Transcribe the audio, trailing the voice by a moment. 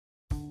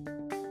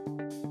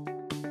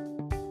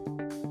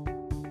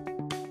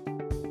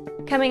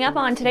Coming up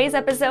on today's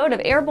episode of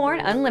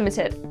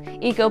Airborne-Unlimited,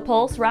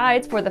 EcoPulse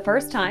rides for the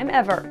first time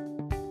ever.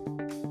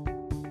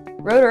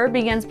 Rotor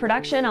begins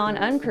production on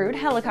uncrewed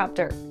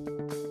helicopter.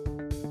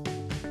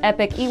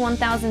 Epic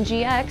E1000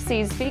 GX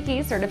sees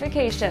FIKI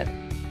certification.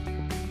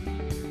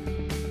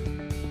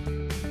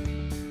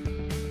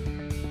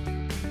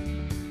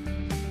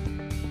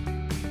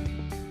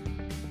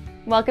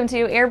 Welcome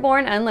to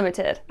Airborne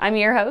Unlimited. I'm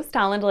your host,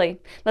 Holland Lee.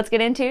 Let's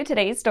get into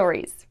today's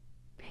stories.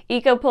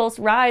 EcoPulse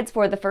rides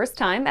for the first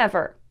time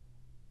ever.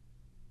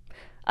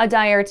 A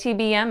Daher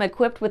TBM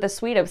equipped with a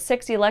suite of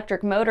 6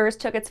 electric motors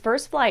took its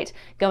first flight,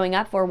 going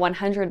up for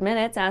 100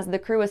 minutes as the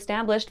crew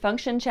established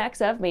function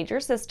checks of major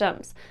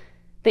systems.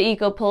 The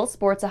EcoPulse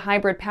sports a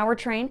hybrid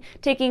powertrain,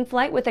 taking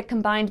flight with a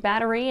combined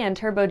battery and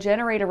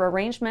turbogenerator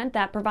arrangement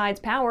that provides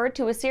power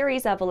to a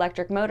series of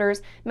electric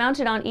motors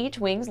mounted on each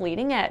wing's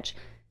leading edge.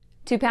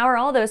 To power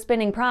all those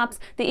spinning props,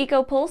 the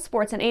EcoPulse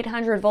sports an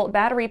 800-volt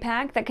battery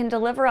pack that can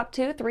deliver up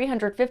to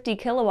 350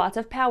 kilowatts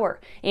of power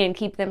and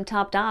keep them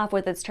topped off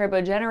with its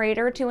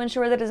turbogenerator to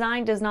ensure the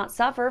design does not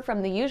suffer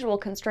from the usual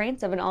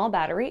constraints of an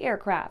all-battery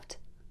aircraft.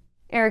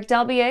 Eric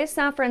Delbier,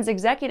 Safran's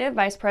Executive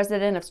Vice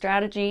President of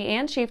Strategy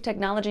and Chief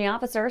Technology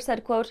Officer,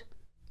 said, quote,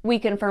 "We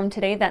confirm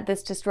today that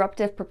this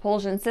disruptive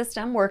propulsion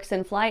system works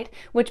in flight,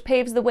 which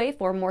paves the way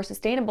for more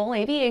sustainable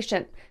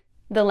aviation.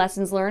 The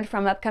lessons learned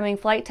from upcoming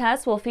flight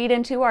tests will feed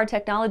into our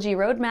technology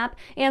roadmap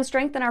and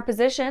strengthen our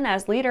position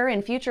as leader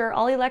in future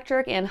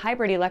all-electric and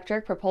hybrid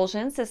electric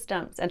propulsion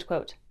systems," end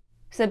quote.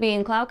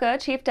 Sabine Klauke,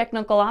 Chief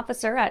Technical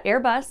Officer at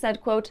Airbus, said,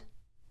 quote,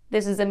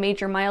 "This is a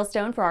major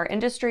milestone for our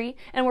industry,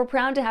 and we're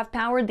proud to have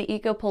powered the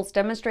EcoPulse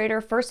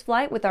demonstrator first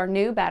flight with our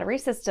new battery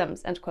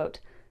systems," end quote.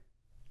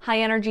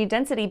 High-energy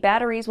density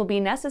batteries will be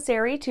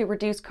necessary to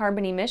reduce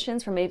carbon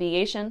emissions from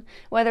aviation,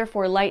 whether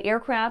for light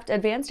aircraft,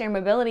 advanced air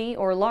mobility,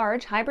 or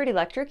large hybrid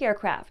electric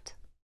aircraft.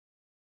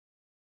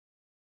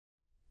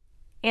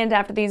 And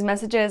after these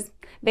messages,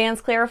 Vans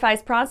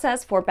clarifies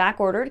process for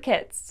back-ordered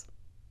kits.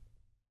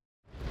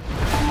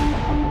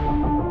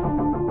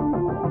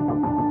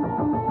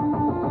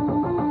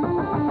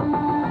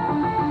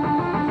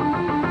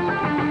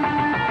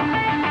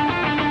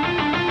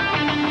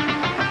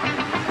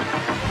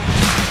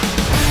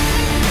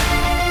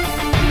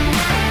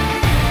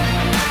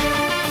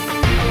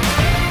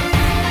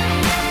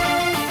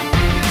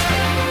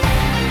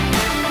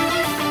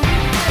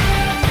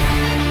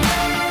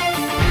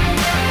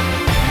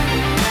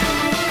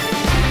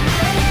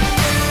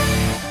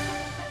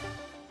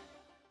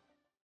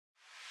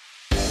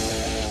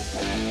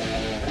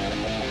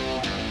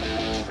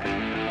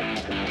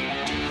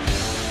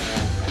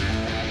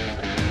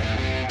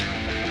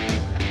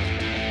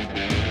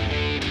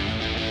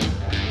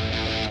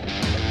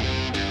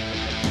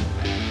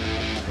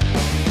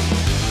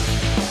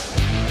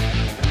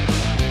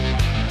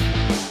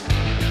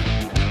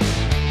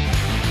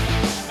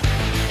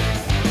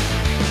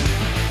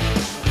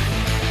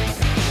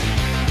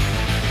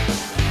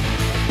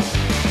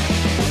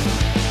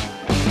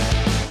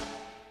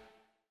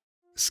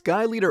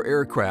 Skyleader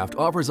Aircraft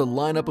offers a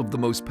lineup of the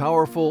most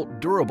powerful,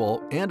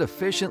 durable, and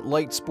efficient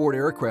light sport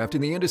aircraft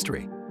in the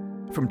industry.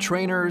 From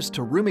trainers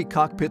to roomy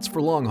cockpits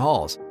for long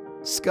hauls,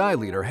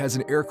 Skyleader has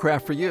an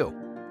aircraft for you.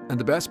 And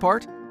the best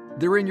part?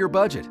 They're in your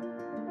budget.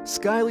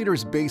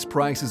 Skyleader's base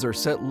prices are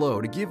set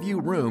low to give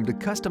you room to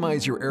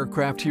customize your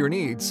aircraft to your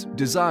needs,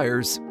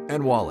 desires,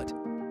 and wallet,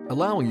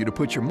 allowing you to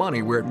put your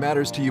money where it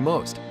matters to you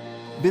most.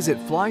 Visit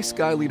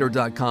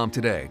flyskyleader.com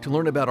today to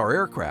learn about our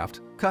aircraft,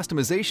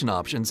 customization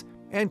options,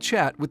 and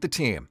chat with the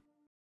team.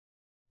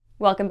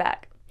 Welcome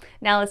back.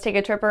 Now let's take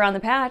a trip around the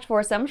patch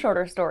for some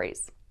shorter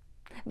stories.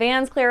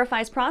 Vans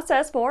clarifies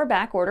process for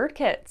back-ordered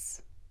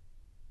kits.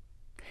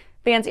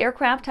 Vans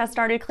Aircraft has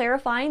started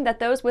clarifying that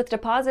those with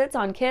deposits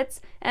on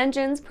kits,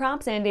 engines,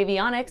 props, and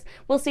avionics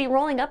will see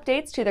rolling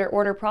updates to their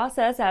order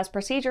process as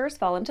procedures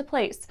fall into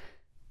place.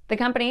 The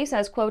company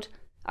says, quote,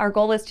 "Our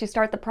goal is to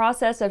start the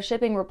process of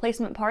shipping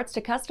replacement parts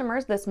to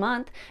customers this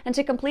month and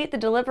to complete the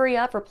delivery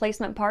of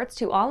replacement parts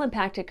to all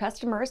impacted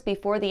customers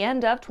before the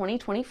end of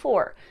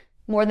 2024.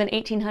 More than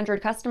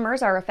 1,800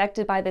 customers are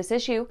affected by this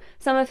issue,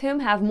 some of whom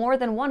have more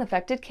than one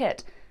affected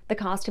kit. The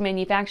cost to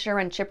manufacture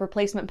and ship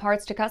replacement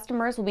parts to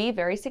customers will be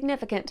very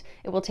significant.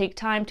 It will take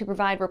time to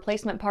provide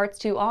replacement parts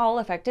to all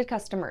affected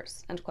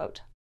customers," end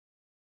quote.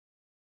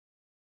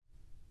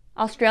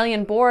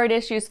 Australian board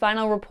issues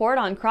final report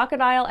on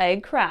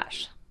Crocodile-Egg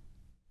crash.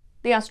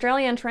 The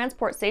Australian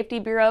Transport Safety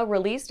Bureau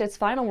released its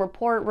final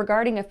report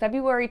regarding a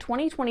February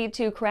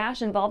 2022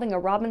 crash involving a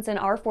Robinson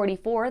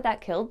R44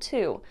 that killed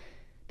 2.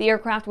 The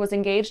aircraft was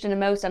engaged in a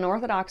most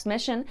unorthodox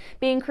mission,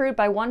 being crewed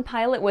by one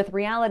pilot with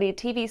reality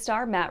TV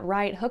star Matt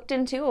Wright hooked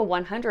into a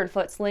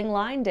 100-foot sling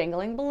line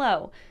dangling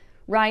below.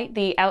 Wright,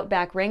 the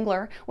Outback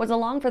Wrangler, was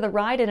along for the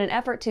ride in an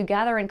effort to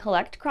gather and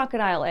collect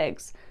crocodile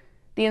eggs.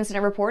 The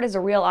incident report is a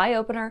real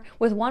eye-opener,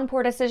 with one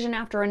poor decision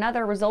after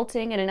another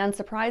resulting in an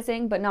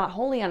unsurprising but not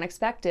wholly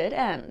unexpected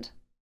end.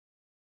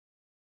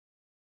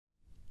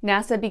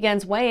 NASA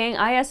begins weighing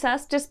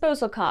ISS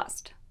disposal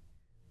cost.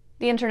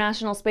 The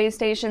International Space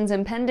Station's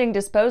impending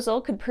disposal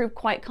could prove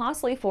quite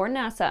costly for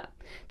NASA.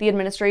 The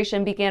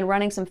administration began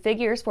running some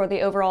figures for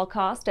the overall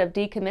cost of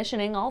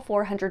decommissioning all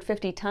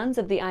 450 tons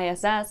of the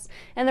ISS,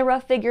 and the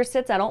rough figure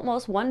sits at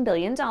almost $1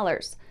 billion.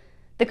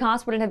 The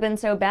cost wouldn't have been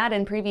so bad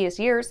in previous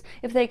years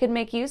if they could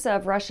make use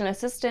of Russian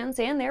assistance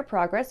and their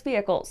Progress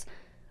vehicles.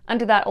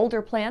 Under that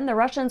older plan, the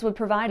Russians would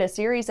provide a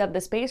series of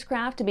the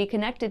spacecraft to be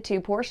connected to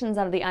portions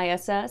of the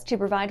ISS to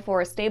provide for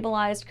a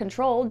stabilized,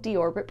 controlled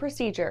deorbit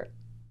procedure.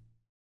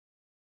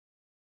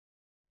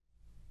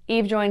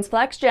 Eve joins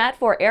Flexjet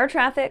for air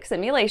traffic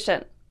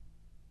simulation.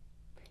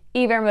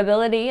 Eve Air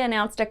Mobility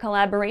announced a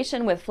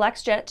collaboration with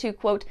Flexjet to,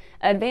 quote,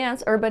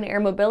 advance urban air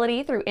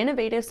mobility through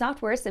innovative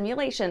software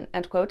simulation,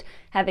 end quote,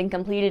 having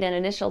completed an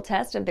initial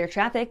test of their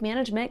traffic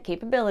management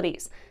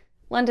capabilities.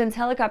 London's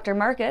helicopter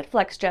market,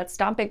 Flexjet's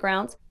stomping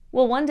grounds,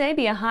 will one day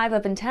be a hive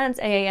of intense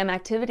AAM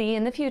activity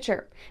in the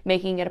future,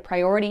 making it a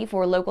priority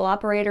for local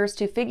operators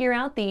to figure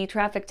out the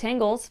traffic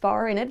tangles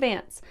far in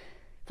advance.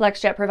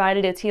 Flexjet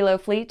provided its Helo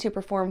fleet to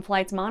perform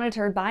flights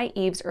monitored by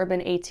Eve's urban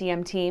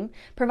ATM team,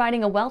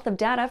 providing a wealth of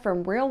data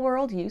from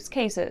real-world use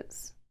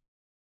cases.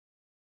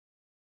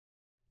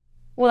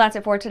 Well, that's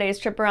it for today's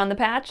trip around the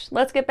patch.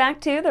 Let's get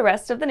back to the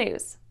rest of the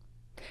news.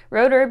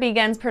 Rotor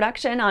begins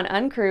production on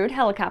uncrewed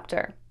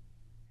helicopter.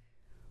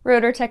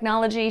 Rotor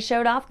Technologies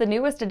showed off the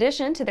newest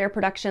addition to their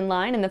production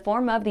line in the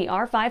form of the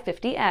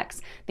R550X,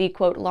 the,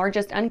 quote,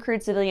 largest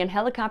uncrewed civilian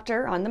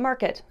helicopter on the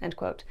market, end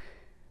quote.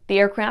 The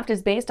aircraft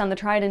is based on the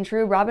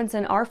tried-and-true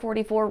Robinson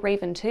R44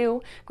 Raven II,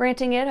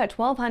 granting it a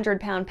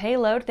 1,200-pound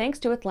payload thanks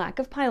to its lack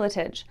of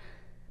pilotage.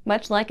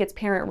 Much like its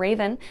parent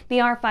Raven, the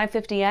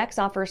R550X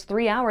offers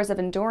 3 hours of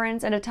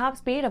endurance and a top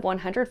speed of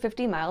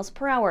 150 miles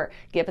per hour,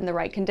 given the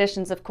right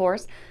conditions, of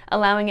course,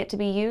 allowing it to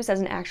be used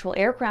as an actual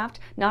aircraft,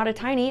 not a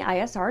tiny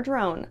ISR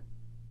drone.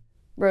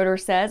 Rotor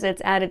says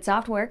its added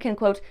software can,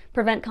 quote,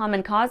 prevent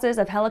common causes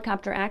of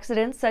helicopter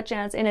accidents such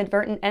as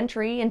inadvertent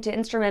entry into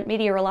instrument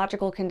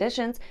meteorological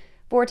conditions,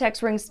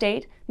 vortex ring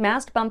state,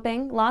 mast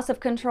bumping, loss of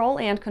control,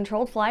 and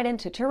controlled flight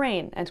into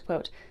terrain, end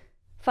quote.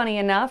 Funny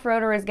enough,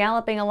 Rotor is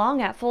galloping along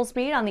at full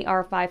speed on the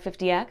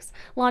R550X,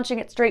 launching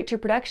it straight to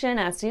production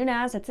as soon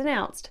as it's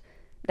announced.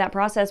 That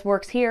process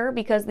works here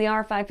because the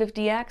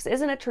R550X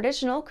isn't a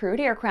traditional crewed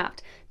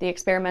aircraft. The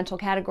experimental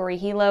category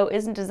Helo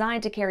isn't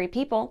designed to carry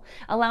people,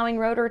 allowing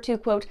Rotor to,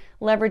 quote,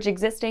 leverage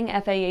existing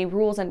FAA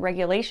rules and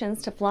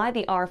regulations to fly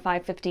the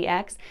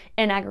R550X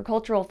in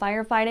agricultural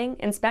firefighting,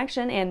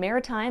 inspection, and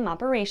maritime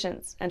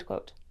operations, end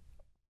quote.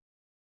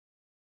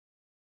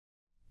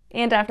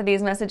 And after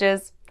these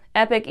messages,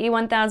 Epic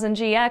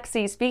E1000GX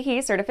sees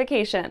FIKI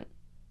certification.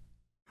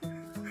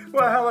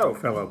 Well, hello,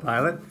 fellow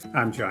pilot.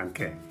 I'm John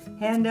King.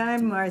 And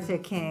I'm Martha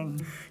King.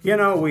 You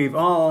know, we've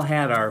all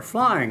had our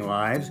flying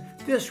lives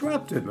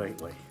disrupted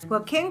lately.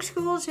 Well, King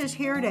Schools is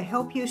here to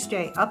help you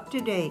stay up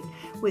to date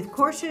with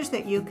courses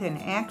that you can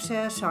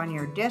access on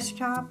your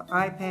desktop,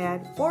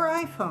 iPad, or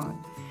iPhone.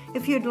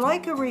 If you'd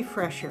like a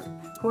refresher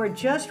or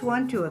just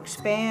want to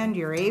expand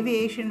your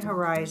aviation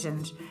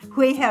horizons,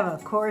 we have a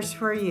course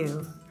for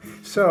you.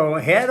 So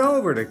head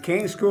over to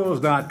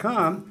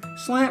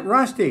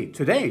kingschools.com/rusty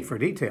today for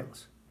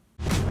details.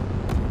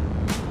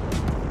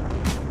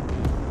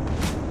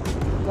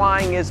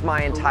 Flying is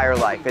my entire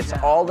life. It's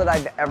all that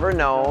I've ever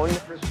known.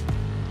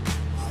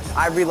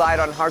 I've relied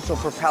on Hartzell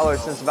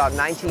propellers since about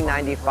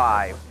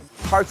 1995.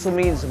 Hartzell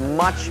means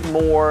much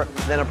more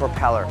than a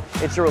propeller.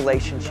 It's a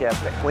relationship.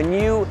 When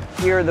you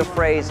hear the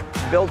phrase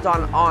built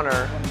on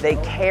honor, they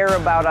care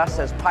about us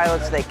as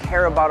pilots, they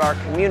care about our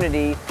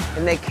community,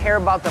 and they care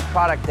about the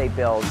product they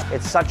build.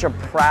 It's such a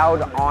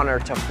proud honor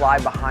to fly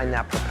behind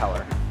that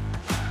propeller.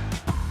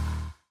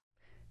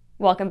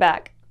 Welcome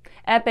back.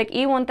 Epic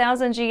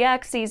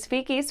E1000GX sees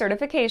FIKI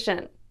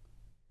certification.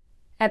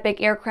 Epic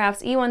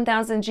Aircraft's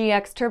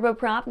E1000GX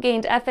turboprop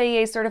gained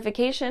FAA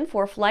certification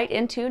for Flight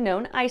Into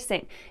Known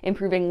Icing,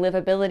 improving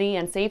livability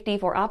and safety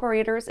for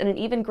operators in an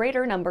even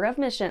greater number of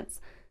missions.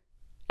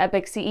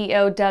 Epic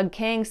CEO Doug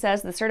King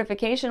says the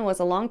certification was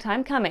a long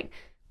time coming.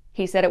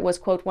 He said it was,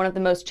 quote, one of the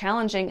most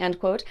challenging, end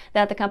quote,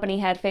 that the company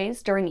had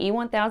faced during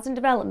E1000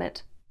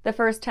 development. The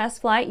first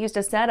test flight used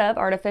a set of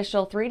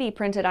artificial 3D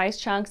printed ice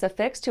chunks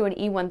affixed to an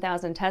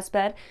E1000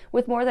 testbed,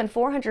 with more than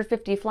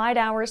 450 flight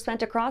hours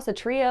spent across a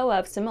trio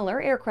of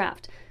similar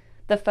aircraft.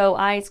 The faux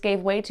ice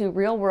gave way to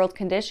real-world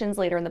conditions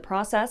later in the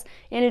process,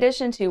 in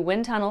addition to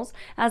wind tunnels,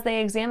 as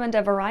they examined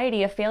a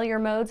variety of failure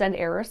modes and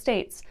error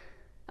states.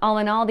 All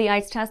in all, the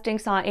ice testing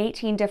saw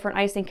 18 different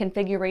icing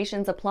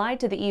configurations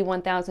applied to the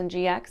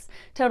E1000GX,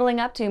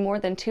 totaling up to more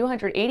than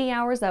 280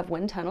 hours of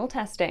wind tunnel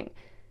testing.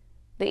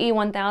 The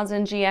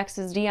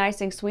E1000GX's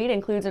de-icing suite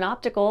includes an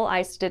optical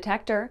ice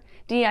detector,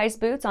 de-ice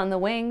boots on the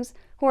wings,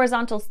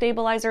 horizontal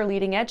stabilizer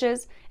leading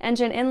edges,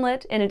 engine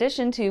inlet, in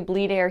addition to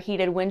bleed air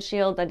heated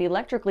windshield and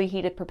electrically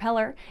heated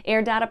propeller,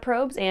 air data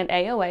probes, and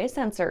AOA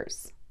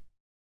sensors.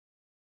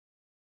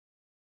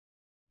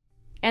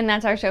 And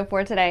that's our show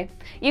for today.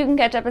 You can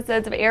catch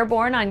episodes of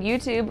Airborne on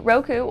YouTube,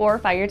 Roku, or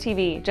Fire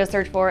TV. Just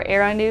search for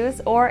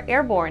Aero-News or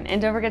Airborne,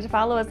 and don't forget to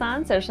follow us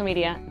on social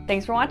media.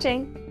 Thanks for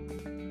watching.